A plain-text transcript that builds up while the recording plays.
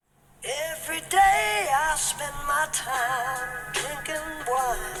my time, drinking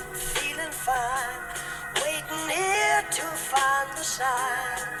wine, feeling fine, waiting here to find the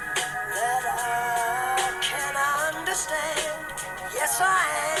sign that I can understand. Yes, I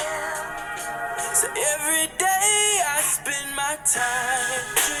am. So every day I spend my time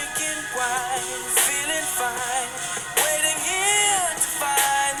drinking wine, feeling fine, waiting here to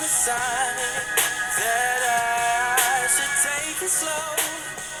find the sign that I should take it slow.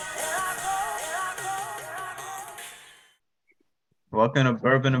 Welcome to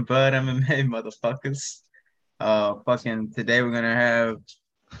Bourbon and Bud MMA, motherfuckers. Today we're gonna have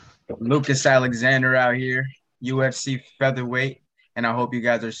Lucas Alexander out here, UFC Featherweight, and I hope you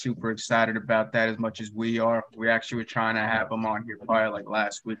guys are super excited about that as much as we are. We actually were trying to have him on here probably like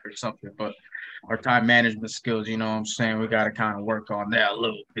last week or something, but our time management skills, you know what I'm saying? We got to kind of work on that a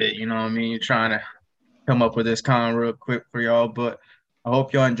little bit, you know what I mean? Trying to come up with this con real quick for y'all, but I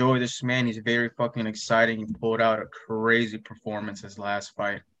hope y'all enjoy this, man. He's very fucking exciting. He pulled out a crazy performance his last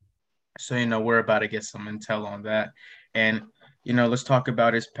fight. So, we're about to get some intel on that. And, let's talk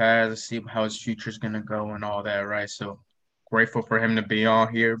about his past, let's see how his future's going to go and all that, right? So, grateful for him to be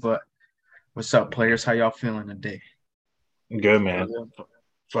on here. But what's up, players? How y'all feeling today? Good, man.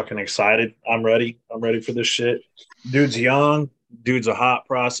 Fucking excited. I'm ready. I'm ready for this shit. Dude's young. Dude's a hot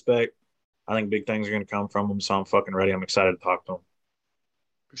prospect. I think big things are going to come from him, so I'm fucking ready. I'm excited to talk to him.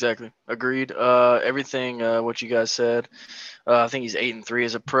 Exactly. Agreed. Everything what you guys said. I think he's 8-3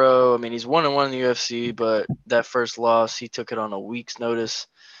 as a pro. I mean, he's 1-1 in the UFC, but that first loss, he took it on a week's notice.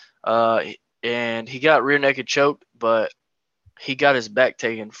 And he got rear naked choked, but he got his back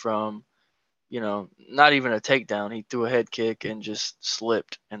taken from, not even a takedown. He threw a head kick and just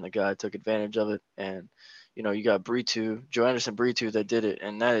slipped, and the guy took advantage of it. And, you got Joe Anderson Brito that did it,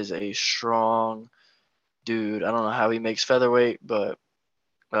 and that is a strong dude. I don't know how he makes featherweight, but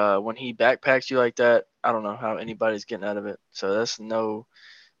when he backpacks you like that, I don't know how anybody's getting out of it. So that's no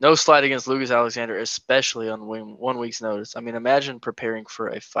slight against Lucas Alexander, especially on 1 week's notice. I mean, imagine preparing for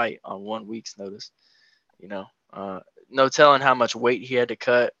a fight on 1 week's notice. No telling how much weight he had to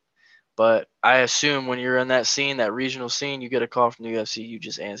cut. But I assume when you're in that scene, that regional scene, you get a call from the UFC, you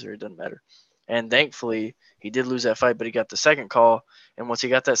just answer. It doesn't matter. And thankfully, he did lose that fight, but he got the second call. And once he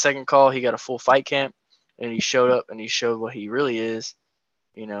got that second call, he got a full fight camp. And he showed up and he showed what he really is.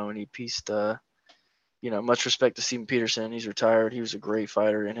 And he pieced, much respect to Steven Peterson. He's retired. He was a great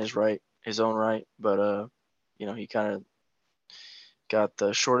fighter in his own right. But, he kind of got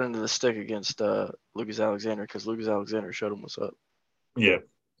the short end of the stick against Lucas Alexander because Lucas Alexander showed him what's up. Yeah,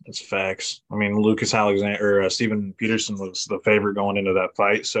 that's facts. I mean, Lucas Alexander or Steven Peterson was the favorite going into that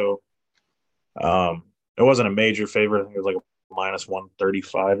fight. So it wasn't a major favorite. I think it was like a minus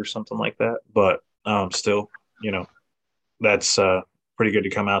 135 or something like that. But still, that's pretty good to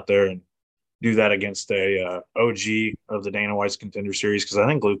come out there and do that against a OG of the Dana White's Contender Series, because I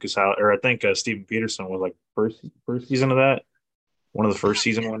think Steven Peterson was like first season of that, one of the first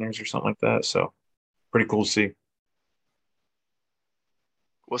season winners or something like that. So pretty cool to see.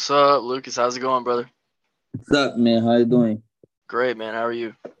 What's up, Lucas? How's it going, brother? What's up, man? How you doing? Great, man. How are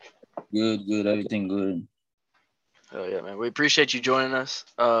you? Good. Everything good. Oh yeah, man. We appreciate you joining us.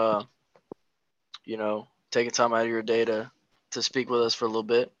 Taking time out of your day to speak with us for a little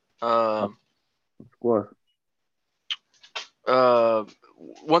bit. Of course.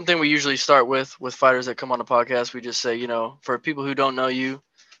 One thing we usually start with fighters that come on the podcast, we just say, for people who don't know you,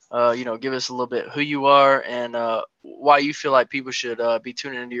 give us a little bit who you are and why you feel like people should be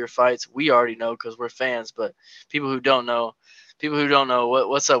tuning into your fights. We already know because we're fans, but people who don't know,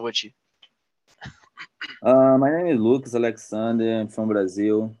 what's up with you? My name is Lucas Alexander. I'm from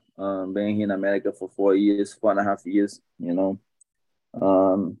Brazil. Been here in America for 4.5 years.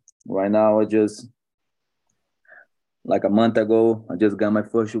 Right now, like a month ago, I just got my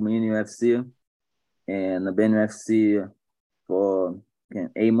first win in UFC, and I've been in UFC for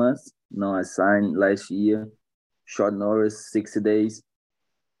 8 months. I signed last year, short notice, 60 days.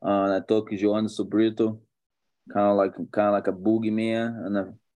 I took João Sobrito, kind of like a boogeyman in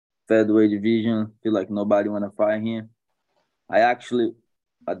the featherweight division. Feel like nobody want to fight him.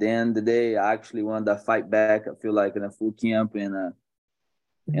 At the end of the day, I actually want that fight back. I feel like in a full camp and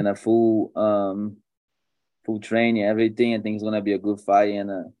a full training, everything. I think it's gonna be a good fight,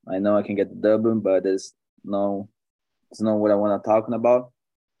 and I know I can get the double, but it's not what I want to talking about.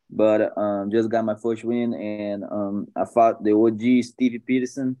 But just got my first win, and I fought the OG Steven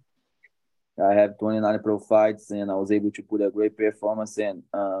Peterson. I have 29 pro fights, and I was able to put a great performance and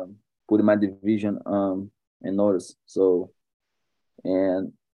put in my division in notice. So,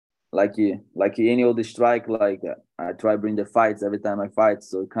 and like any other strike, like I try to bring the fights every time I fight.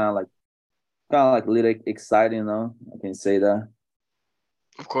 So kind of like kind of like a little exciting, you know. I can say that.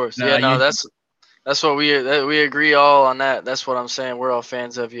 Of course. Nah, Yeah, no, you that's what we agree all on that. That's what I'm saying. We're all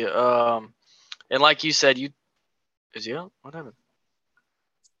fans of you. And like you said, is he out? What happened?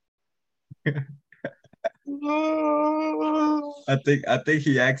 I think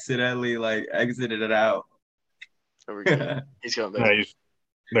he accidentally like exited it out. There we go. He's coming No, back.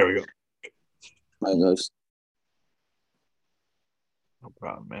 there we go. My gosh. No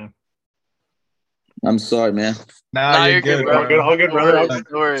problem, man. I'm sorry, man. Nah, Nah, you're you're good, good, bro. All good, all good, No brother. All worries.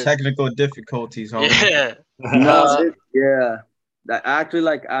 good. No worries. Technical difficulties, homie. Yeah. No, Uh, yeah. That actually,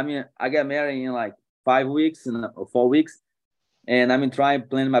 like, I mean, I got married in like 5 weeks or 4 weeks, and I'm trying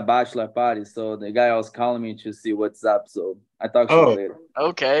planning my bachelor party. So the guy was calling me to see what's up. So I talk to you Oh, later.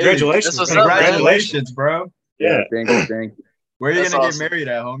 Okay. That's congratulations, what's man. up, man. Congratulations, bro. Yeah, Yeah. thank you, thank you. Where are you That's gonna get awesome. married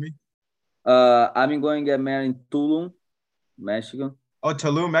at, homie? I'm going to get married in Tulum, Mexico. Oh,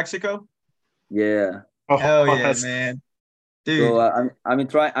 Tulum, Mexico? Yeah. Oh, Hell yeah, that's man. So Dude, I'm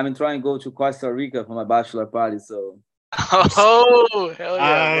trying to go to Costa Rica for my bachelor party. So Oh, hell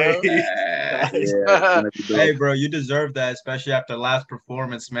yeah, bro. nice. Nice. yeah, it's gonna be hey, dope. bro, you deserve that, especially after last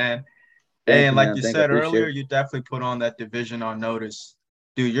performance, man. Hey, Thank and you, like man. you Thank you. said Appreciate earlier, it. you definitely put on that division on notice.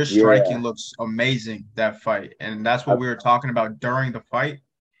 Dude, your striking Yeah. looks amazing that fight. And that's what we were talking about during the fight.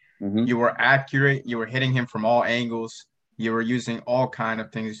 Mm-hmm. You were accurate. You were hitting him from all angles. You were using all kind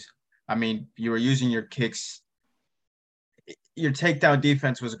of things. I mean, you were using your kicks. Your takedown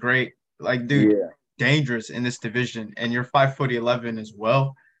defense was great. Like, dude, Yeah. dangerous in this division. And you're 5'11" as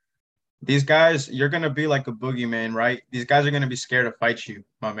well. These guys, you're gonna be like a boogeyman, right? These guys are gonna be scared to fight you,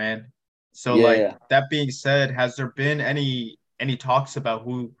 my man. So, like Yeah. that being said, has there been any talks about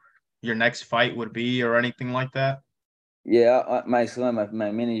who your next fight would be or anything like that? Yeah. My son,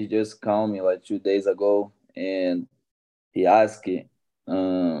 my manager just called me like 2 days ago, and he asked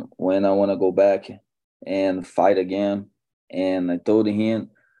when I want to go back and fight again. And I told him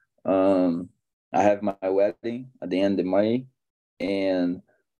I have my wedding at the end of May, and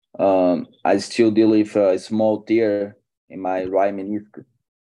I still deal with a small tear in my right meniscus.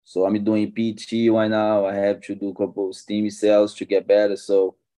 So I'm doing PT right now. I have to do a couple of stem cells to get better.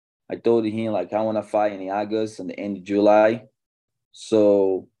 So I told him like I want to fight in August and the end of July.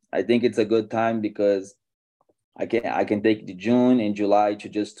 So I think it's a good time because I can take the June and July to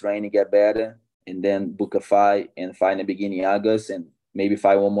just train and get better, and then book a fight and fight in the beginning of August, and maybe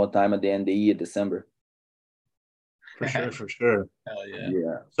fight one more time at the end of the year, December. For sure, for sure. Hell yeah.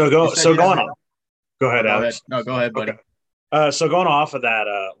 Yeah. You said you Going haven't. on. Go Oh, ahead, go ahead. Alex. No, go ahead, Okay. buddy. So going off of that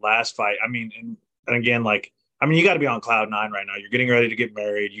last fight, I mean, and again, like, I mean, you got to be on cloud nine right now. You're getting ready to get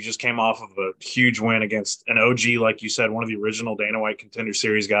married. You just came off of a huge win against an OG, like you said, one of the original Dana White Contender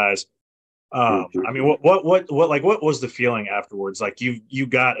Series guys. True, true, I mean, true. what was the feeling afterwards? Like you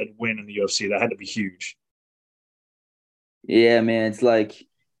got a win in the UFC. That had to be huge. Yeah, man.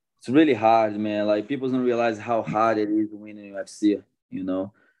 It's really hard, man. Like people don't realize how hard it is to win in UFC. You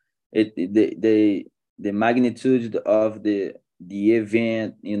know, the magnitude of the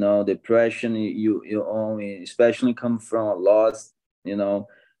event. You know, the pressure you own, especially come from a loss. You know,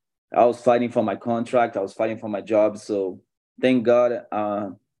 I was fighting for my contract. I was fighting for my job. So thank God,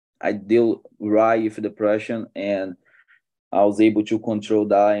 I deal right with the pressure, and I was able to control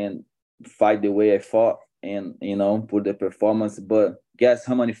that and fight the way I fought, and put the performance. But guess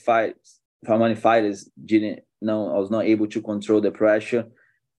how many fighters didn't? I was not able to control the pressure.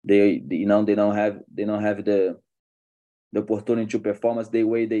 They don't have the opportunity to performance the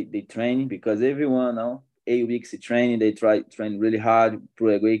way they train, because everyone 8 weeks of training, they train really hard,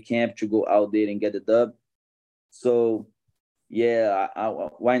 put a great camp to go out there and get the dub. So yeah,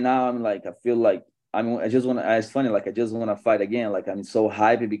 right now I'm like, I feel like I just want to. It's funny, like I just want to fight again. Like I'm so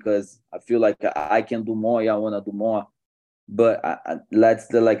happy because I feel like I can do more. Yeah, I want to do more, but there's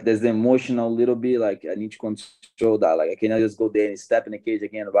the emotional little bit. Like I need to control that. Like I cannot just go there and step in the cage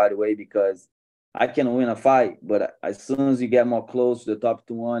again right away, because I can win a fight, but as soon as you get more close to the top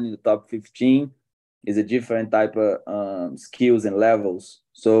 20, the top 15, is a different type of skills and levels.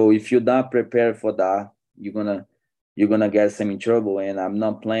 So if you're not prepared for that, you're gonna get some in trouble. And I'm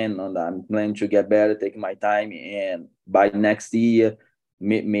not planning on that. I'm planning to get better, take my time, and by next year,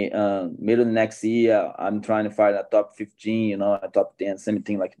 middle of next year, I'm trying to fight a top 15, a top 10,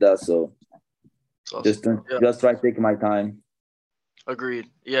 something like that. So It's awesome. just Yeah. just try to take my time. Agreed.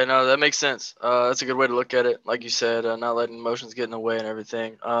 Yeah, no, that makes sense. That's a good way to look at it. Like you said, not letting emotions get in the way and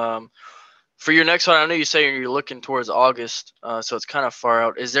everything. For your next one, I know you say you're looking towards August, so it's kind of far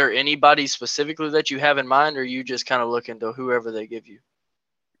out. Is there anybody specifically that you have in mind, or you just kind of looking to whoever they give you?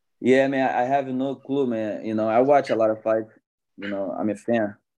 Yeah, man, I have no clue, man. I watch a lot of fights. I'm a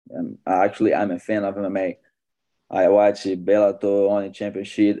fan. I'm a fan of MMA. I watch Bellator, Only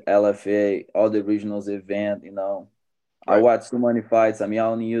Championship, LFA, all the regionals event. I Right. watch so many fights. I mean,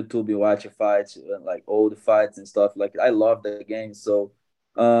 on YouTube, you watch fights, like old fights and stuff. Like I love the game. So,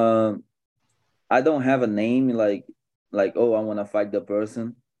 um, I don't have a name like oh, I want to fight the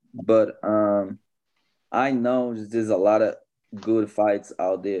person, but I know there's a lot of good fights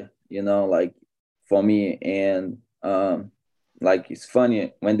out there. Like for me, and like it's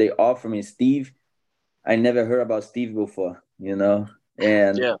funny when they offer me Steve. I never heard about Steve before.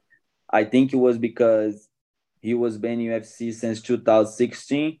 And Yeah. I think it was because he was been UFC since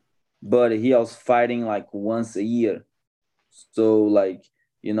 2016, but he was fighting like once a year. So like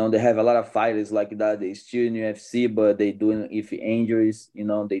they have a lot of fighters like that. They still in UFC, but they doing if injuries.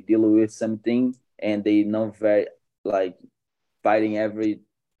 They deal with something and they not very like fighting every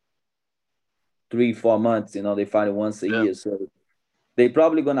 3 4 months. They fight once a Yeah. year. So they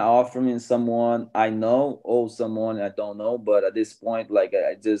probably gonna offer me someone I know or someone I don't know. But at this point, like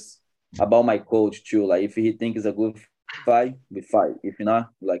I just about my coach too. Like if he think it's a good fight, we fight. If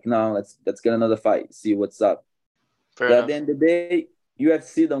not, like no, let's get another fight. See what's up. Fair But at the enough. end of the day,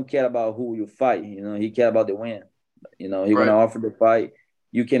 UFC don't care about who you fight. He care about the win. He gonna Right. offer the fight.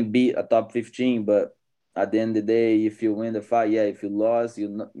 You can beat a top 15, but at the end of the day, if you win the fight, yeah. If you lost,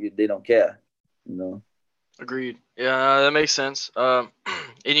 they don't care. You know. Agreed. Yeah, that makes sense. And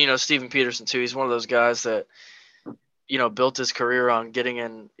Steven Peterson too. He's one of those guys that built his career on getting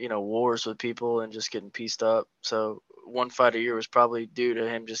in wars with people and just getting pieced up. So one fight a year was probably due to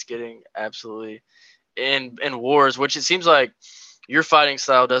him just getting absolutely in wars, which it seems like your fighting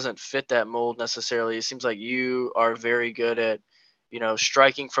style doesn't fit that mold necessarily. It seems like you are very good at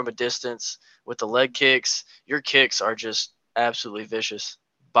striking from a distance with the leg kicks. Your kicks are just absolutely vicious.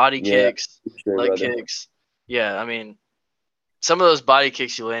 Body Yeah, kicks, sure, leg brother. kicks. Yeah, I mean, some of those body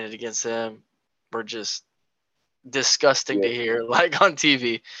kicks you landed against him were just disgusting Yeah, to hear, like on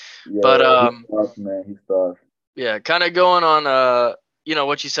TV. But yeah. He's tough, man. He's tough. yeah, kind of going on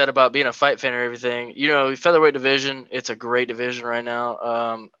what you said about being a fight fan and everything. Featherweight division, it's a great division right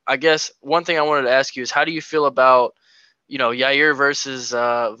now. I guess one thing I wanted to ask you is how do you feel about Yair versus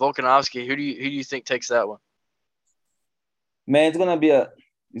Volkanovski? Who do you think takes that one? Man, it's gonna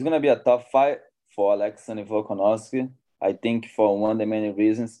be a tough fight for Alexander Volkanovski. I think for one of the many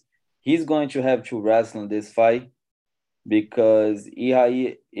reasons he's going to have to wrestle in this fight because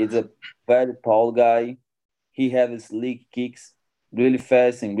Ihai is a very tall guy. He has slick kicks, really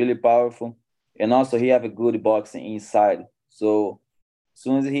fast and really powerful, and also he have a good boxing inside. So as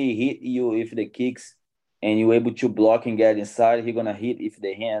soon as he hit you with the kicks and you're able to block and get inside, he gonna hit with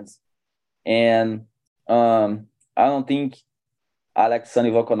the hands. And I don't think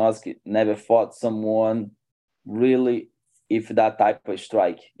Alexander Volkanovski never fought someone really if that type of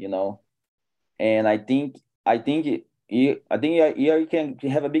strike. And I think he can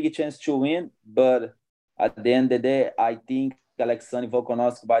have a big chance to win, but at the end of the day, I think Alexander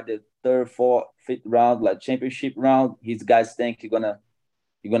Volkanovski by the third, fourth, fifth round, like championship round, his guys think you're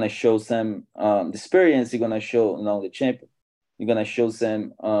gonna show some experience. You're gonna show the champion. You're gonna show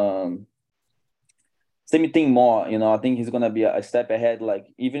some same thing more. I think he's gonna be a step ahead. Like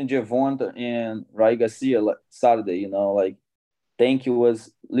even Javonta and Rai Garcia like Saturday. Like think he was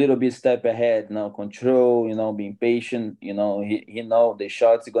a little bit step ahead. Control. Being patient. He know the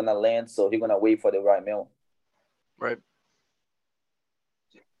shots are gonna land, so he's gonna wait for the right moment. Right.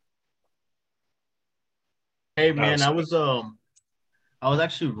 Hey Uh, man, I was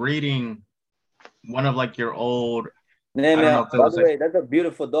actually reading one of like your old. Yeah, I don't know man. if it By was the like. way, that's a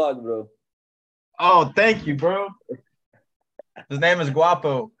beautiful dog, bro. Oh, thank you, bro. His name is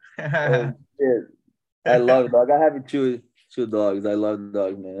Guapo. Oh shit, I love dog. I have two dogs. I love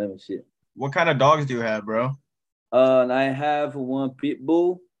dogs, man. Let me shit. What kind of dogs do you have, bro? And I have one pit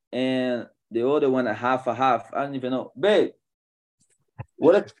bull and the other one a half. I don't even know. Babe,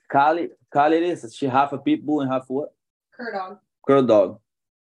 what a Kali it is? She half a pit bull and half what? Cur dog. Cur dog.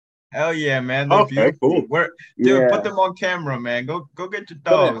 Hell yeah, man. They're okay, beautiful. cool. Where, dude, put Yeah. them on camera, man. Go get your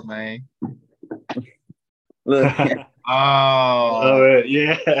Come here. dogs, man. Look. Love Oh, it.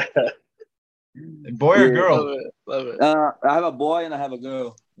 Yeah. boy or Yeah. Love girl? it. Love it. I have a boy and I have a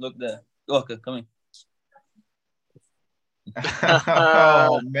girl. Look there. Okay, come in.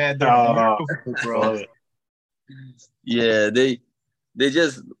 Oh man, they're Oh, beautiful, bro. love it. Yeah, they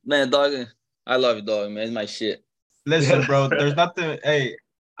just man, dog. I love dog, man. It's my shit. Listen, Yeah. bro. There's nothing. Hey,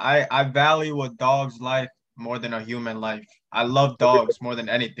 I value a dog's life more than a human life. I love dogs more than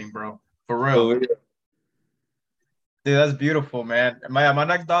anything, bro. For real, For real. dude. That's beautiful, man. My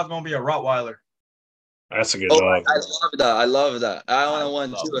next dog's gonna be a Rottweiler. That's a good Oh, dog. I love that. I love that. I I want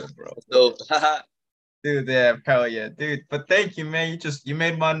one love too. it, bro. So, Dude, yeah, hell yeah, dude. But thank you, man. You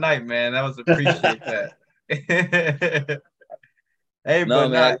made my night, man. That was appreciate that. Hey, no, but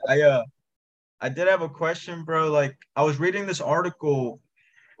man. not I did have a question, bro. Like I was reading this article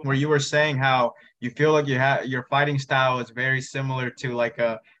where you were saying how you feel like your fighting style is very similar to like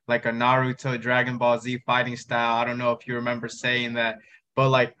a Naruto Dragon Ball Z fighting style. I don't know if you remember saying that, but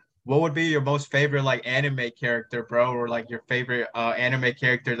like what would be your most favorite like anime character, bro, or like your favorite anime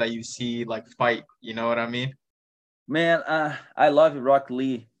character that you see like fight, you know what I mean? Man, I love Rock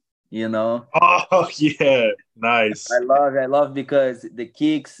Lee. You know, Oh yeah, nice. I love because the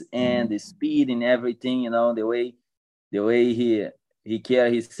kicks and the speed and everything. You know, the way he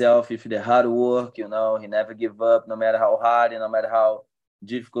carry himself with the hard work. You know, he never give up, no matter how hard and no matter how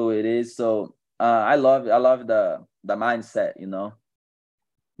difficult it is. So I love the mindset. You know.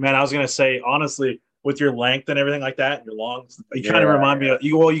 Man, I was gonna say honestly, with your length and everything like that, your long, you kind of Yeah, remind me of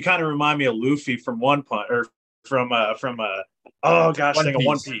you. Well, you kind of remind me of Luffy from One Punch or from oh gosh, One thing of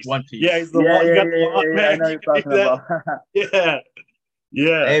One Piece, Piece. One Yeah, Piece. he's the long. You got the long yeah. I man. know You you're can do talking that. about. Yeah,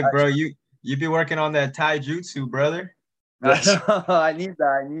 yeah. Hey, bro, you be working on that taijutsu, brother. I That's know. I need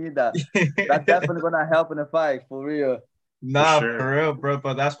that. I need that. That's definitely gonna help in the fight for real. for Nah, sure. for real, bro.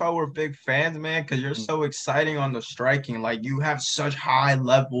 But that's why we're big fans, man, because you're so exciting on the striking. Like you have such high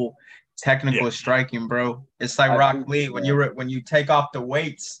level Yeah, technical striking, bro. It's like I Rock appreciate Lee that. when you take off the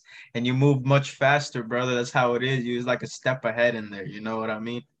weights and you move much faster, brother. That's how it is. You're like a step ahead in there. You know what I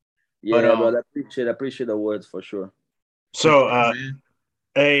mean? But Yeah, brother. Appreciate the words for sure. for so sure, man.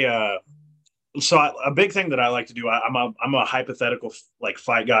 a a big thing that I like to do. I'm a hypothetical like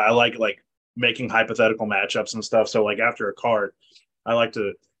fight guy. I like making hypothetical matchups and stuff. So like after a card, I like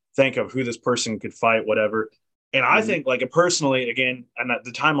to think of who this person could fight, whatever. And I Hmm. think like personally, again, and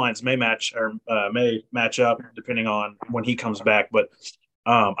the timelines may match up depending on when he comes back. But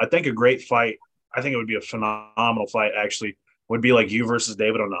I think a great fight. I think it would be a phenomenal fight. Actually, would be like you versus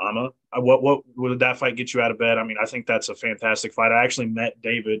David Onama. What would that fight get you out of bed? I mean, I think that's a fantastic fight. I actually met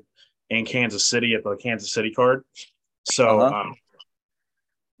David in Kansas City at the Kansas City card. Uh So, huh.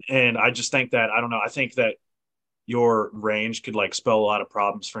 and I just think that I don't know. I think that your range could like spell a lot of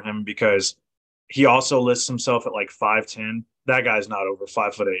problems for him because he also lists himself at like 5'10". That guy's not over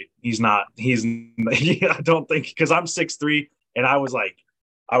 5'8". He's not. He's. I don't think because I'm 6'3" and I was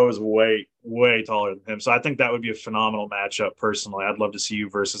way taller than him. So I think that would be a phenomenal matchup. Personally, I'd love to see you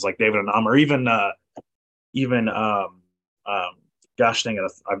versus like David Anam or even um gosh dang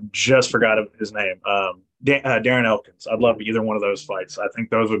it, I just forgot his name. Darren Elkins. I'd love either one of those fights. I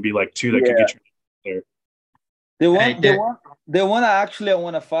think those would be like two that could Yeah. get you there. The Hey, one, the one, the one. I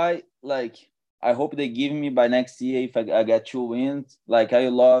want to fight. Like, I hope they give me by next year if I get 2 wins. Like, I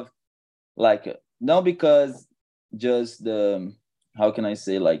love, like, not because just the, how can I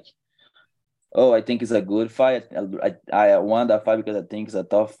say, like, oh, I think it's a good fight. I won that fight because I think it's a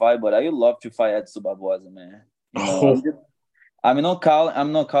tough fight. But I would love to fight Edson Barboza, man. You know, Oh, I'm not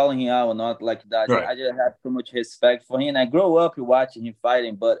calling him out or not like that. right. I just have so much respect for him. I grew up watching him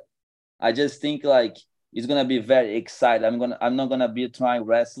fighting, but I just think like it's gonna be very exciting. I'm not gonna be trying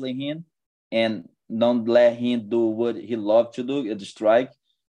wrestling him and don't let him do what he loves to do, the strike.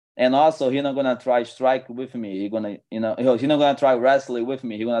 And also he's not gonna try strike with me. He's gonna, he's not gonna try wrestling with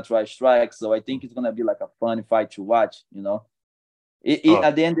me. He's gonna try strike. So I think it's gonna be like a fun fight to watch, Oh,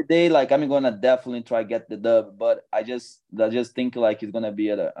 at the end of the day, like I'm gonna definitely try get the dub, but I just think like it's gonna be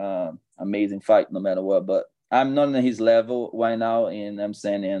an amazing fight no matter what. But I'm not on his level right now, and I'm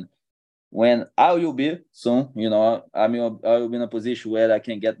saying, and when I will be soon, I will be in a position where I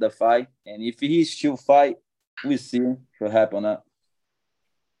can get the fight, and if he still fight, we see if it happen or not.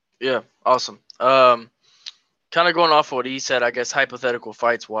 Yeah, awesome. Kind of going off of what he said, I guess hypothetical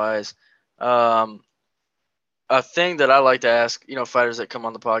fights wise, um, a thing that I like to ask, fighters that come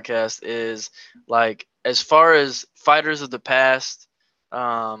on the podcast is like, as far as fighters of the past,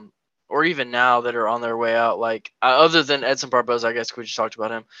 um, or even now that are on their way out, like other than Edson Barboza, I guess we just talked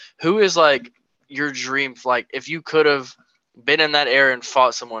about him. Who is like your dream? Like, if you could have been in that era and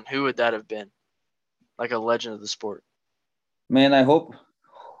fought someone, who would that have been? Like a legend of the sport. Man, I hope.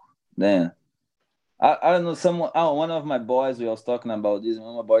 Damn. I don't know. One of my boys, we was talking about this. One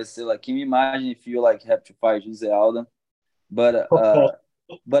of my boys said, like, can you imagine if you like have to fight Jose Aldo? But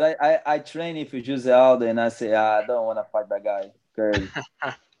I train if you Jose Aldo, and I say, I don't want to fight that guy because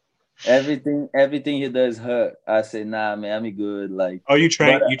everything he does hurt. I say, nah, man, I'm good. Like, oh, but you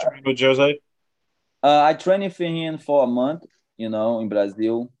train with Jose? I trained with him for a month, in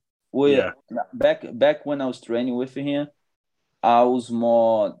Brazil. We Yeah. back when I was training with him, I was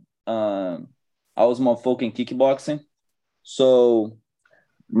more um I was more focused in kickboxing. So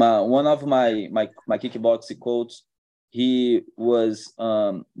one of my kickboxing coach, he was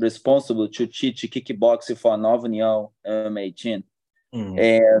responsible to teach kickboxing for Nova União MMA team.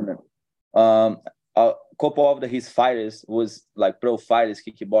 And a couple of his fighters was like pro fighters,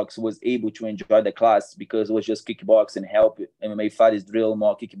 kickbox was able to enjoy the class because it was just kickbox and help MMA fighters drill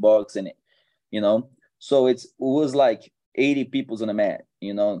more kickbox and so it was like 80 people's on the mat,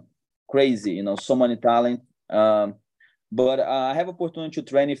 crazy, so many talent. But I have opportunity to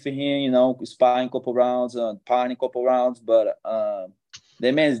train for him, sparring couple rounds, parring couple rounds, but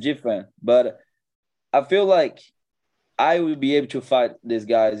the man is different. But I feel like I will be able to fight these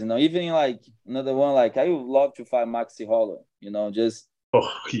guys, even like another one, like I would love to fight Maxi Holler, just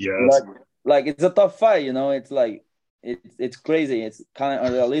yes, like it's a tough fight, it's like it's crazy. It's kind of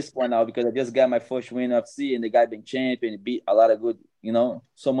unrealistic right now because I just got my first win UFC and the guy been champion, beat a lot of good,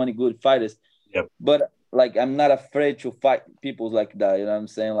 so many good fighters. Yep. But like I'm not afraid to fight people like that, you know what I'm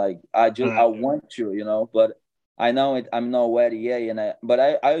saying? Like I want to, but I know I'm not ready yet, but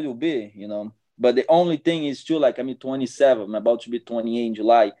I will be, But the only thing is too, like I'm 27, I'm about to be 28 in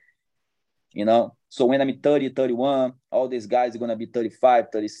July, So when I'm 30, 31, all these guys are gonna be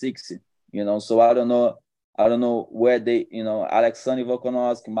 35, 36, So I don't know where they, Alexander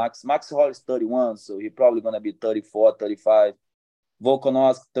Volkanovski, Max Hall is 31, so he's probably gonna be 34, 35.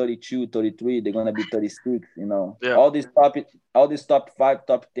 Volkanovski 32, 33, they're gonna be 36, Yeah. All these top 5,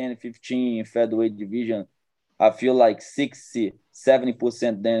 top 10, 15 in featherweight division, I feel like 60,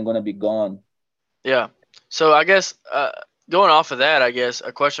 70% then gonna be gone. Yeah. So I guess going off of that, I guess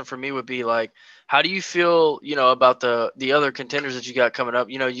a question for me would be like, how do you feel, about the other contenders that you got coming up?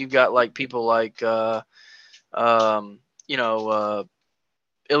 You've got like people like Ilya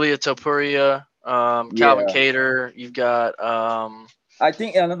Topuria, Calvin Kattar. You've got I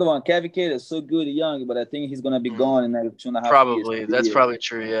think another one, Kevin Kattar is so good young, but I think he's gonna be gone in like 2.5 probably years. that's probably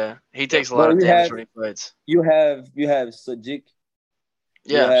true. Yeah, he takes a lot of But damage when he fights. You have Sadiq.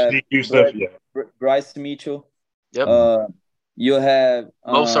 Yeah. You have Bryce Mitchell. Yep. You have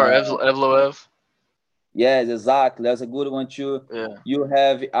Mosar Evloev. Yes, exactly. That's a good one too. Yeah. You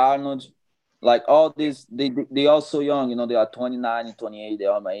have Arnold. Like all these, they are so young. They are 29 and 28. They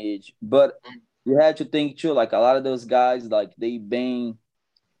are my age. But you have to think too. Like a lot of those guys, like they've been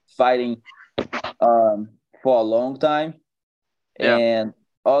fighting for a long time, and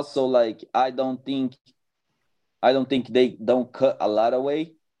also like I don't think they don't cut a lot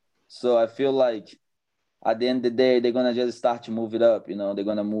away. So I feel like at the end of the day, they're gonna just start to move it up. They're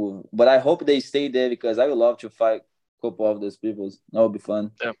gonna move. But I hope they stay there because I would love to fight a couple of those people. That would be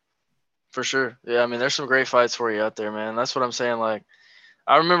fun. Yeah, for sure. Yeah, I mean, there's some great fights for you out there, man. That's what I'm saying. Like,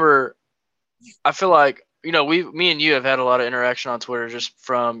 I remember, I feel like me and you have had a lot of interaction on Twitter just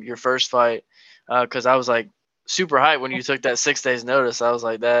from your first fight, because I was like super hyped when you took that 6 days notice. I was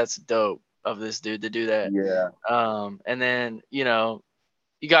like, that's dope of this dude to do that. Yeah. And then you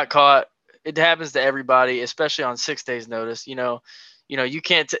got caught. It happens to everybody, especially on 6 days notice. You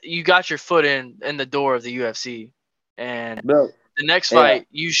can't. You got your foot in the door of the UFC, and Bro, the next fight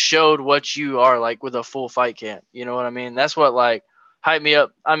you showed what you are like with a full fight camp. You know what I mean? That's what like hyped me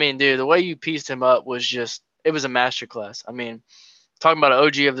up. I mean, dude, the way you pieced him up was just it was a masterclass. I mean, talking about an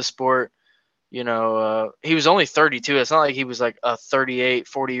OG of the sport. He was only 32. It's not like he was like a 38,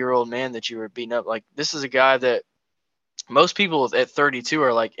 40-year-old man that you were beating up. Like this is a guy that most people at 32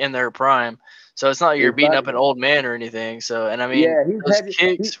 are like in their prime. So it's not like you're beating up an old man or anything. So, and I mean, those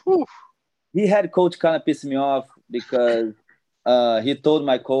kicks. He had coach kind of piss me off because he told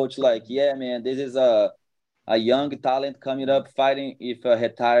my coach like, yeah, man, this is a young talent coming up fighting if a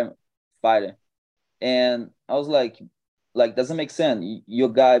retired fighter. And I was like doesn't make sense. Your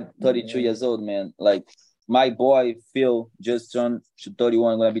guy 32 years old, man. Like my boy Phil just turned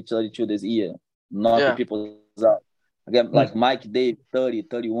 31, gonna be 32 this year. Knocking people out. Again, like Mike Dave, 30,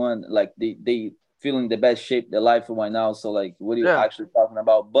 31, like they feeling the best shape of their life right now. So like what are you actually talking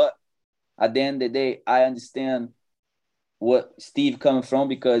about? But at the end of the day, I understand what Steve coming from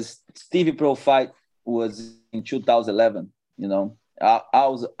because Stevie Pro fight was in 2011. I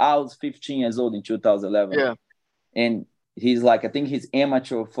was 15 years old in 2011. Yeah. And he's like, I think his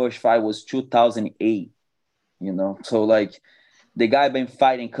amateur first fight was 2008. So like the guy been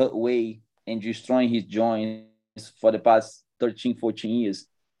fighting cut weight and destroying his joints for the past 13, 14 years.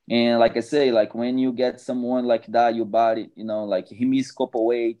 And like I say, like when you get someone like that, your body, like he missed couple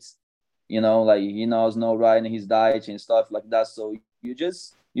weights, like he knows no right in his diet and stuff like that. So you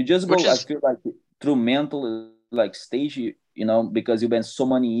just go, I feel like through mental like stage, because you've been so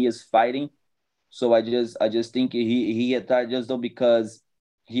many years fighting. So I just think he retired just though because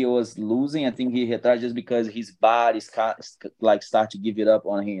he was losing. I think he retired just because his body like start to give it up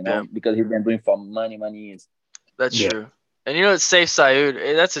on him, Yeah. because he's been doing for many years. That's Yeah. true. And you know, it's Saif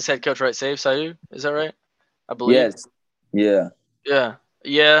Saud. That's his head coach, right? Saif Saud. Is that right? I believe. Yes. Yeah. Yeah.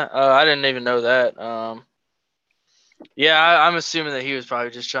 Yeah. I didn't even know that. Yeah, I'm assuming that he was probably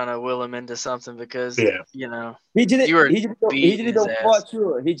just trying to will him into something because, Yeah. you know, He did you it. were He did beating it his on ass. part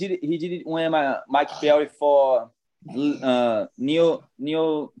too. He did it. He did it when Mike Perry for Neo.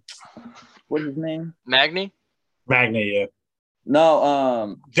 What's his name? Magny? Magna, yeah.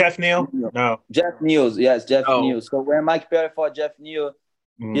 No, Jeff Neal? No. Jeff News. Yes, Jeff Oh. News. So when Mike Perry fought Jeff News,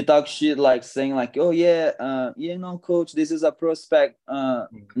 he talked shit like saying like, "Oh yeah, coach, this is a prospect,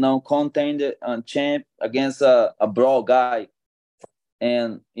 contender, champ against a brawl guy,"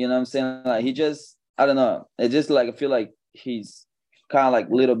 and you know what I'm saying, like he just, I don't know, it just like I feel like he's kind of like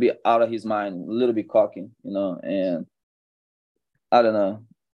a little bit out of his mind, a little bit cocky, and I don't know.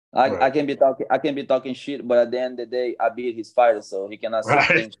 Right. I can be talking shit, but at the end of the day, I beat his fighter, so he cannot say Right.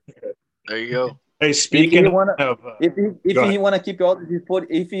 things. There you go. Hey, If speaking he wanna, of, if go he ahead. wanna keep all his 40,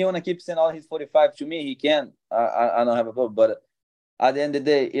 if he wanna keep sending all his 45 to me, he can. I don't have a problem. But at the end of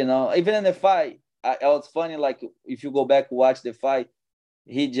the day, even in the fight, it was funny. Like if you go back and watch the fight,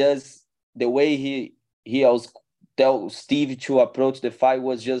 he just the way he was tell Steve to approach the fight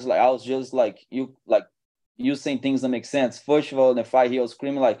was just like I was just like you saying things that make sense. First of all, in the fight, he was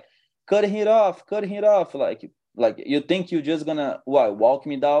screaming like, cutting it off, like you think you're just gonna walk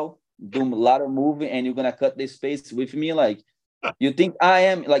me down, do a lot of moving, and you're gonna cut this space with me? Like, you think I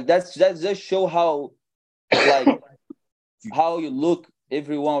am like that's just show how like how you look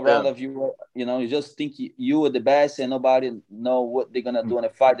everyone around Yeah. of you, you just think you are the best and nobody know what they're gonna do in a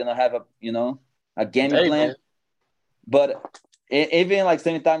fight. They don't have a game Hey, plan. man. But even like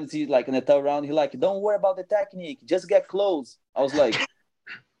sometimes he's like in the third round, he like, don't worry about the technique, just get close. I was like,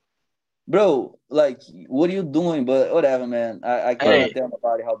 bro, like, what are you doing? But whatever, man. I cannot Hey. tell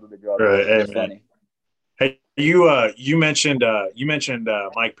nobody how to do the job, Right. but Hey, it's man. funny. Hey, you mentioned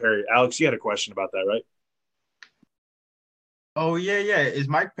Mike Perry. Alex, you had a question about that, right? Oh yeah. Is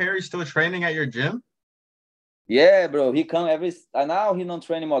Mike Perry still training at your gym? Yeah, bro. He come now he don't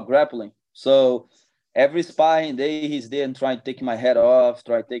train anymore grappling. So every sparring day he's there and trying to take my head off,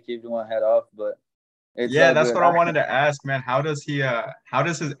 try to take everyone's head off, but it's Yeah, all that's good. what I wanted to ask, man. How does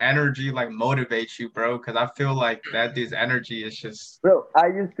his energy like motivate you, bro? Because I feel like that dude's energy is just Bro, I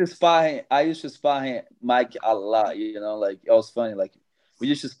used to spar Mike a lot, like it was funny. Like we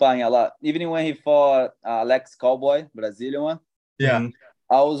used to spar him a lot. Even when he fought Alex Cowboy, Brazilian one, yeah. Mhm.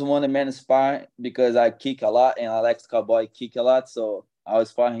 I was one of the men spar because I kick a lot and Alex Cowboy kick a lot, so I was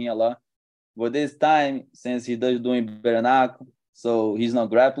sparring him a lot. But this time, since he does doing Bernacle, so he's not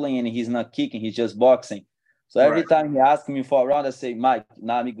grappling and he's not kicking, he's just boxing. So every Right. time he asks me for a round, I say, Mike,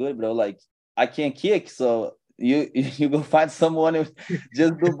 nah, me good, bro. Like I can't kick, so you go find someone who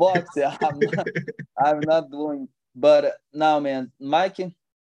just do boxing. I'm not doing. But now, man, Mike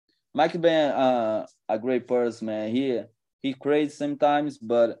been a great person, man. He crazy sometimes,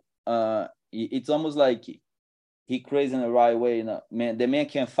 but it's almost like he crazy in the right way. Man, the man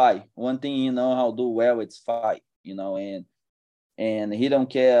can fight. One thing he know how to do well is fight. And he don't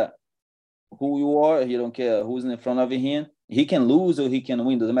care who you are. He don't care who's in front of him. He can lose or he can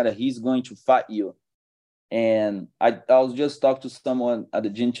win. Doesn't matter. He's going to fight you. And I was just talking to someone at the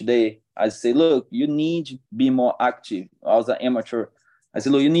gym today. I say, look, you need to be more active. I was an amateur. I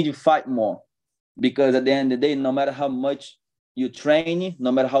said, look, you need to fight more because at the end of the day, no matter how much you train,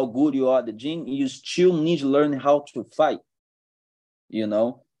 no matter how good you are at the gym, you still need to learn how to fight. And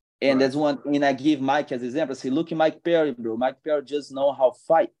Right. that's one thing I give Mike as example. I say, look at Mike Perry, bro. Mike Perry just know how to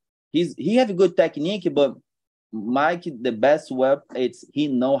fight. He have a good technique, but Mike, the best weapon, it's he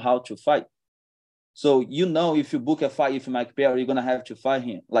know how to fight. So if you book a fight with Mike Perry, you're gonna have to fight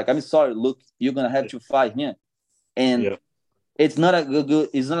him. Like, I'm sorry, look, you're gonna have to fight him. And Yeah. it's not a good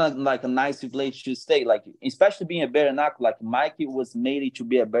it's not like a nice place to stay. Like, especially being a bare knuckle, like Mikey was made to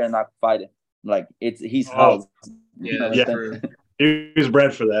be a bare knuckle fighter. Like, it's his Oh, house. You Yeah, know what that's I'm yeah. saying? true. He was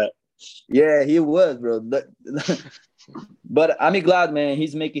bred for that. Yeah, he was, bro. But I'm glad, man.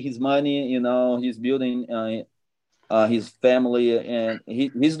 He's making his money. He's building his family, and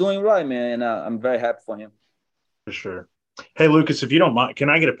he's doing right, man. And I'm very happy for him. For sure. Hey, Lucas, if you don't mind, can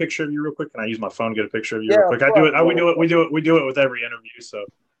I get a picture of you real quick? Can I use my phone to get a picture of you real Yeah, quick? of I do course, it. bro. We do it with every interview. So,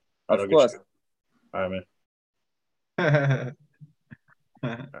 all right, I'll Of get course. you. All right, man.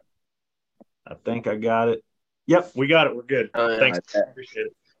 I think I got it. Yep, we got it. We're good. Oh, yeah. Thanks. Okay. Appreciate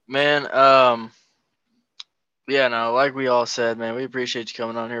it. Man, yeah, no, like we all said, man, we appreciate you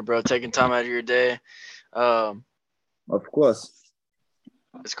coming on here, bro, taking time out of your day. Of course.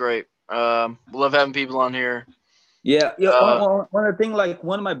 It's great. We love having people on here. Yeah. One of the thing, like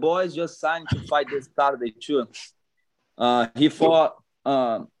one of my boys just signed to fight this Saturday too. He fought.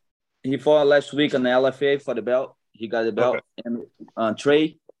 He fought last week on the LFA for the belt. He got the belt, and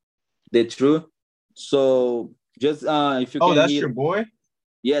Trey, the true. So just if you can that's hear, your boy.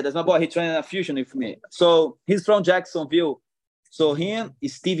 yeah, that's my boy. He trained a fusion with me. So he's from Jacksonville. So him,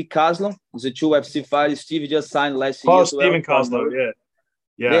 Steve Caslow, is a two UFC fighter. Steve just signed last year. Oh, Steven Coslow,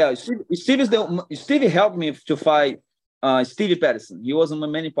 yeah. Steve helped me to fight Steve Peterson. He was on my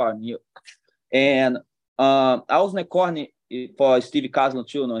main partner, and I was in the corner for Steve Caslow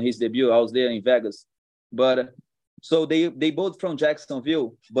too on his debut. I was there in Vegas, but so they both from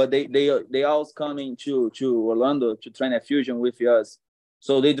Jacksonville, but they always coming to Orlando to train at Fusion with us.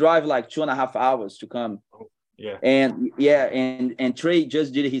 So they drive like 2.5 hours to come. Yeah. And Trey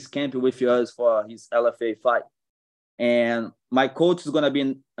just did his camp with us for his LFA fight. And my coach is gonna be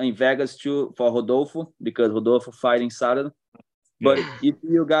in Vegas too for Rodolfo, because Rodolfo fighting Saturday. But if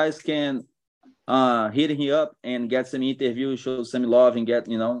you guys can hit him up and get some interview, show some love, and get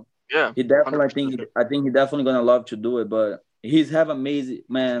he definitely I think he definitely gonna love to do it. But he's have amazing,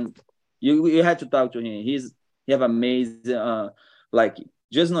 man. You had to talk to him. He have amazing like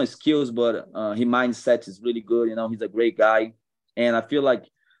just no skills, but his mindset is really good. He's a great guy, and I feel like a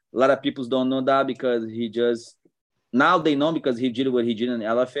lot of people don't know that because he just now they know because he did what he did in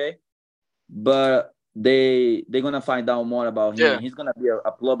LFA, but they're gonna find out more about him. Yeah. He's gonna be a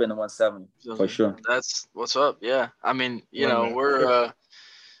club in the 170 for sure. That's what's up. Yeah, I mean, we're a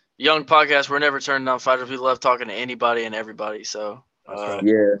young podcast. We're never turning down fighters. We love talking to anybody and everybody. So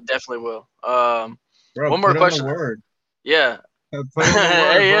Yeah, definitely will. Bro, one more question. Yeah. Put in the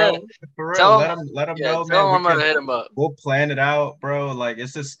word, Yeah. bro. For real, let him know, man. I'm gonna hit him up. We'll plan it out, bro. Like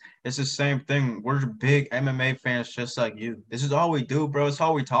it's the same thing. We're big MMA fans, just like you. This is all we do, bro. It's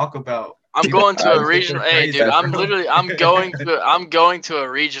all we talk about. I'm going to a regional. Crazy, Hey, dude, bro. I'm going to a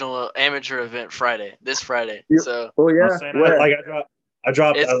regional amateur event this Friday. So. Oh yeah. I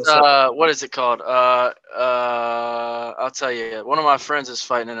dropped. It's what is it called? I'll tell you. One of my friends is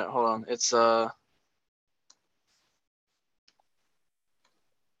fighting in it. Hold on. It's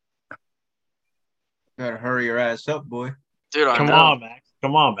Better hurry your ass up, boy. Dude, Come on,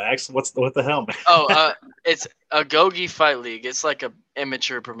 Max. What the hell, man? Oh, it's a Gogi Fight League. It's like a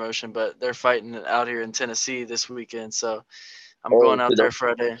amateur promotion, but they're fighting out here in Tennessee this weekend. So I'm going out there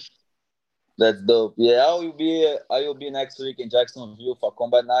Friday. That's dope. Yeah, I will be next week in Jacksonville for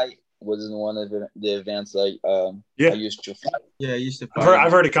Combat Night. Was in one of the events I used to fight. Yeah, I used to fight.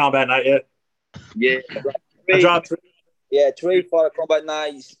 I've heard of Combat Night yet. Yeah. I dropped. Yeah, Trey for Combat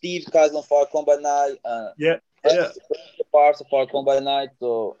Night, Steve Caslon for Combat Night. Parts for Combat Night.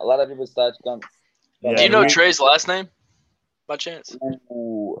 So a lot of people start to come. Yeah, do you know Trey's last name by chance?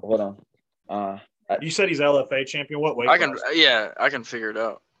 Ooh, hold on. You said he's LFA champion. What weight? I can figure it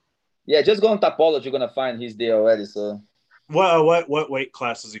out. Yeah, just go on Tapology. You're gonna find his there already. So. What weight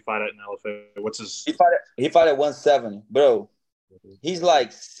class does he fight at in LFA? What's his? He fought at 170, bro. He's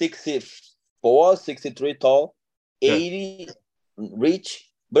like 6'4", 63 tall. 80 reach,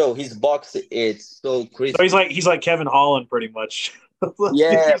 bro. His box is so crazy. So he's like Kevin Holland, pretty much.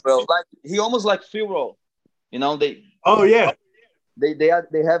 Yeah, bro. Like he almost like Phil. They. Oh yeah. They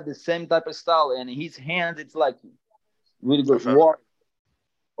have the same type of style, and his hands, it's like really good.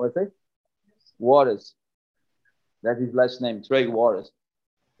 What's it? Waters. That's his last name, Trey Waters.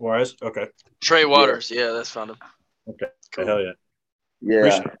 Waters. Okay. Trey Waters. Yeah, that's found him. Okay. Cool. Hell yeah.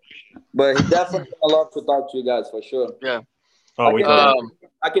 Yeah. But he definitely a lot to talk to you guys for sure. Yeah. I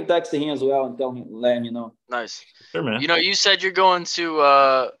can text him as well and let him know. Nice. Sure, man. You said you're going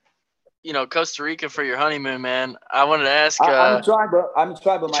to Costa Rica for your honeymoon, man. I wanted to ask. I'm trying, but my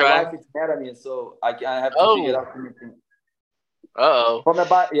wife is mad at me, so I have to figure it out. From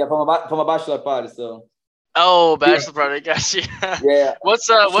a bachelor party, so. Oh, bachelor party, got you. Yeah. What's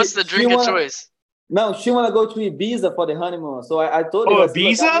the drink of choice? No, she wanna go to Ibiza for the honeymoon. So I told her. Oh,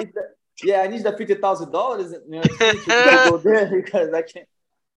 Ibiza? I need the $50,000. To go there because I can't.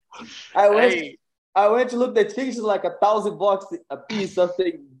 I went to look at the tickets like $1,000 a piece.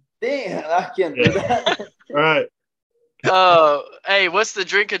 Something. Damn, I can't do that. All right. Hey, what's the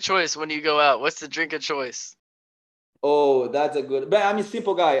drink of choice when you go out? What's the drink of choice? Oh, that's a good. But I'm a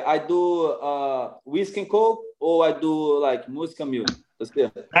simple guy. I do whiskey and coke, or I do like Muscat Mule. That's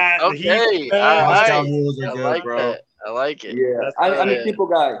it. Okay, I like it. Yeah, I'm a simple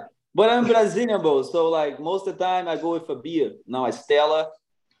guy, but I'm Brazilian, bro. So like most of the time, I go with a beer. Now a Stella,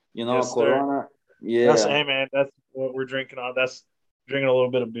 Corona. Yeah. Hey man, that's what we're drinking on. That's drinking a little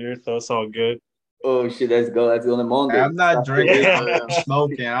bit of beer, so it's all good. Oh shit, let's go. Let's go on a Monday. I'm not Start the drinking. week. I'm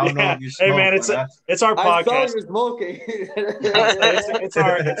smoking. I don't know Yeah. if you Hey smoke, man, but it's our I saw podcast. you smoking. It's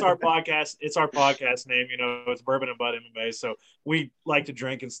our podcast. It's our podcast name. You know, it's Bourbon and Bud MMA. So we like to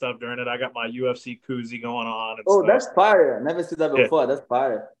drink and stuff during it. I got my UFC koozie going on and Oh, stuff. that's fire. Never seen that Yeah. before. That's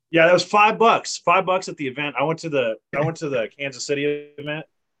fire. Yeah, that was $5. $5 at the event. I went to the Kansas City event,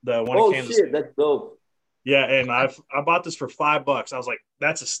 the one in Oh Kansas shit, City. that's dope. Yeah, and I bought this for $5. I was like,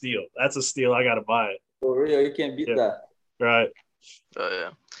 that's a steal. That's a steal. I got to buy it. For real, you can't beat Yeah. that. Right. Oh yeah.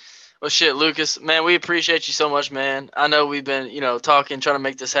 Well, shit, Lucas, man, we appreciate you so much, man. I know we've been, talking, trying to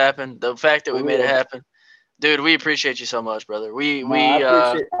make this happen. The fact that we For made it real. happen, dude, we appreciate you so much, brother.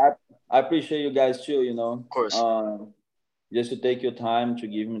 No, I appreciate you guys too, of course. Just to take your time to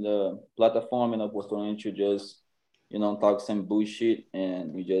give me the platform and opportunity to just, talk some bullshit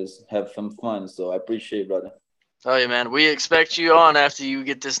and we just have some fun. So I appreciate it, brother. Oh yeah, man. We expect you on after you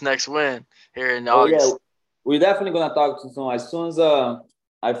get this next win here in Oh yeah, August. we're definitely gonna talk soon. As soon as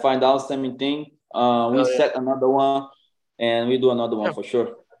I find out something, we yeah. set another one and we do another one for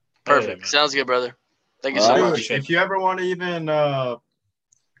sure. Perfect. man. Sounds good, brother. Thank you All so right. much. Appreciate if you ever want to even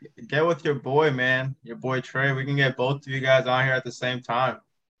get with your boy, man, your boy Trey, we can get both of you guys on here at the same time.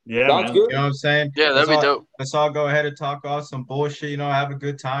 Yeah, Sounds man. good. You know what I'm saying? Yeah, that'd be dope. Let's all go ahead and talk off some bullshit. Have a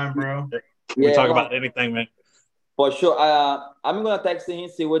good time, bro. We Yeah, talk no, about anything, man. for sure. I'm gonna text him,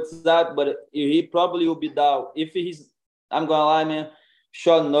 see what's up, but he probably will be down. If he's, I'm gonna lie, man.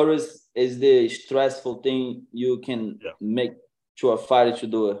 Short notice is the stressful thing you can make to a fighter to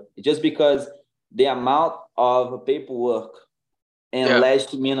do it. Just because the amount of paperwork and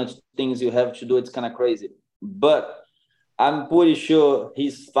last minute things you have to do, it's kind of crazy. But I'm pretty sure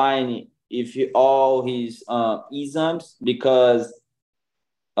he's fine if all his exams because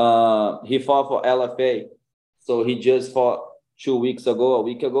he fought for LFA. So he just fought 2 weeks ago, a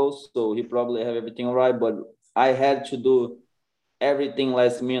week ago. So he probably have everything all right. But I had to do everything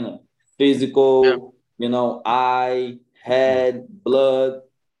last minute. Physical, eye, head, blood.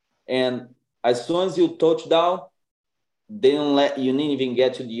 And as soon as you touch down, they don't let you didn't even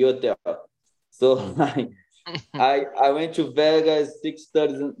get to the hotel. So I went to Vegas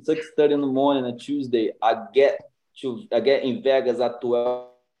 6:30 in the morning on Tuesday. I get in Vegas at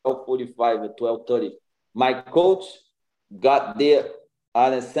 12:45 at 12:30. My coach got there at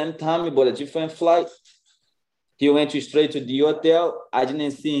the same time, but a different flight. He went straight to the hotel. I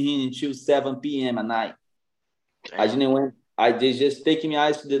didn't see him until 7 p.m. at night. Damn. They just taking me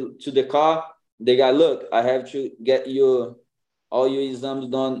eyes to the car. They got, look, I have to get all your exams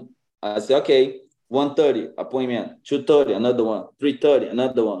done. I said, okay, 1:30 appointment, 2:30 another one, 3:30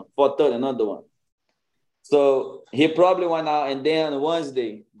 another one, 4:30 another one. So he probably went out, and then on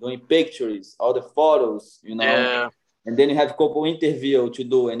Wednesday doing pictures, all the photos, Yeah. And then you have a couple interview to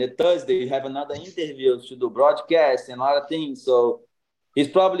do, and the Thursday you have another interview to do, broadcast and other things. So he's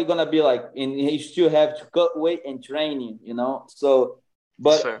probably gonna be like, and he still have to cut weight and training, So,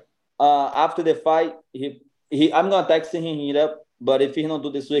 but after the fight, I'm gonna text him hit up. But if he don't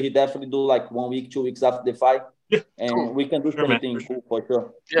do this way, he definitely do like 1 week, 2 weeks after the fight, and we can do anything cool for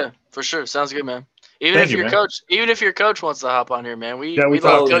sure. Yeah, for sure. Sounds good, man. Even if your coach wants to hop on here, man, we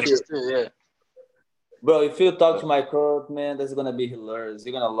love coaches too. Yeah. Bro, if you talk to my coach, man, that's gonna be hilarious.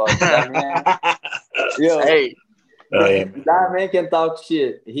 You're gonna love that man. Hey, that man can talk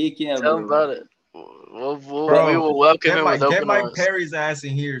shit. He can. Tell him about it. We will welcome him with open Get Mike arms. Perry's ass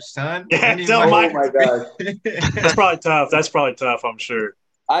in here, son. Yeah, oh my gosh. That's probably tough. I'm sure.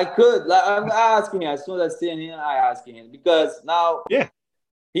 I could. Like, I'm asking him as soon as I see him. I asking him because now. Yeah.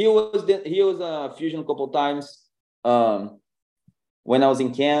 He was a Fusion a couple times. When I was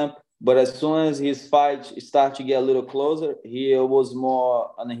in camp. But as soon as his fight started to get a little closer, he was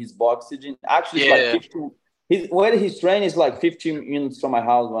more on his boxing. Actually, it's like 15. Where he's training is like 15 minutes from my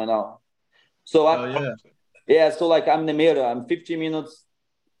house right now. So so like I'm in the middle. I'm 15 minutes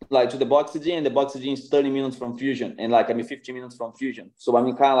like to the boxing, and the boxing is 30 minutes from Fusion, and like I'm 15 minutes from Fusion. So I'm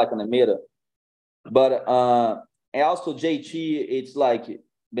kind of like in the middle. But and also JT, it's like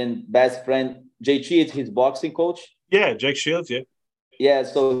been best friend. JT is his boxing coach. Yeah, Jake Shields. Yeah. Yeah,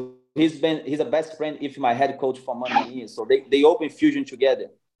 so he's a best friend if my head coach for many years. So they opened Fusion together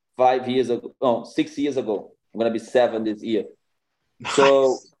 6 years ago. I'm gonna be 7 this year. Nice.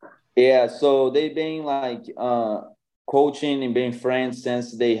 So so they've been like coaching and being friends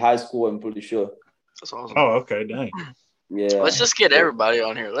since they high school, I'm pretty sure. That's awesome. Oh, okay, dang. Yeah. Let's just get everybody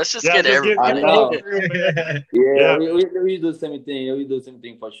on here. Let's just get everybody. We do the same thing. We do the same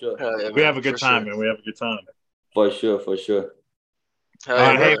thing for sure. We have a good time, man. We have a good time. For sure. Hell All yeah,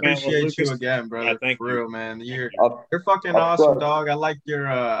 right, hey, I brother. man. Well, appreciate you Lucas, again, brother. thank For you. real, man. Thank You're you. you're fucking Of awesome, course. dog. I like your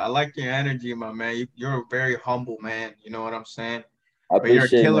energy, my man. You're a very humble man. You know what I'm saying? I But you're a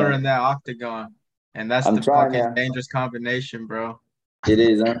appreciate, killer man. in that octagon, and that's I'm the trying, fucking yeah. dangerous combination, bro. It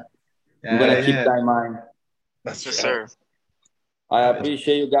is, huh? I'm Yeah, gonna keep yeah. that in mind. That's Yes, right. sir. I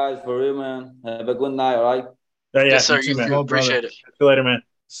appreciate you guys for real, man. Have a good night, all right? Yeah, Yes, sir. you too, You man. too. Well, brother. Appreciate it. See you later, man.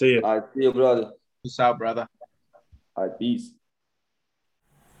 See you. All right, see you, brother. Peace out, brother. All right, peace.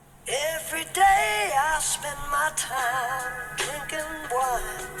 Every day I spend my time drinking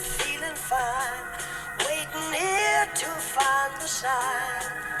wine, feeling fine, waiting here to find the sign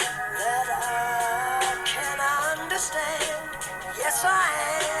that I can understand. Yes, I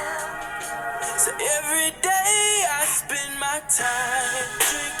am. So every day I spend my time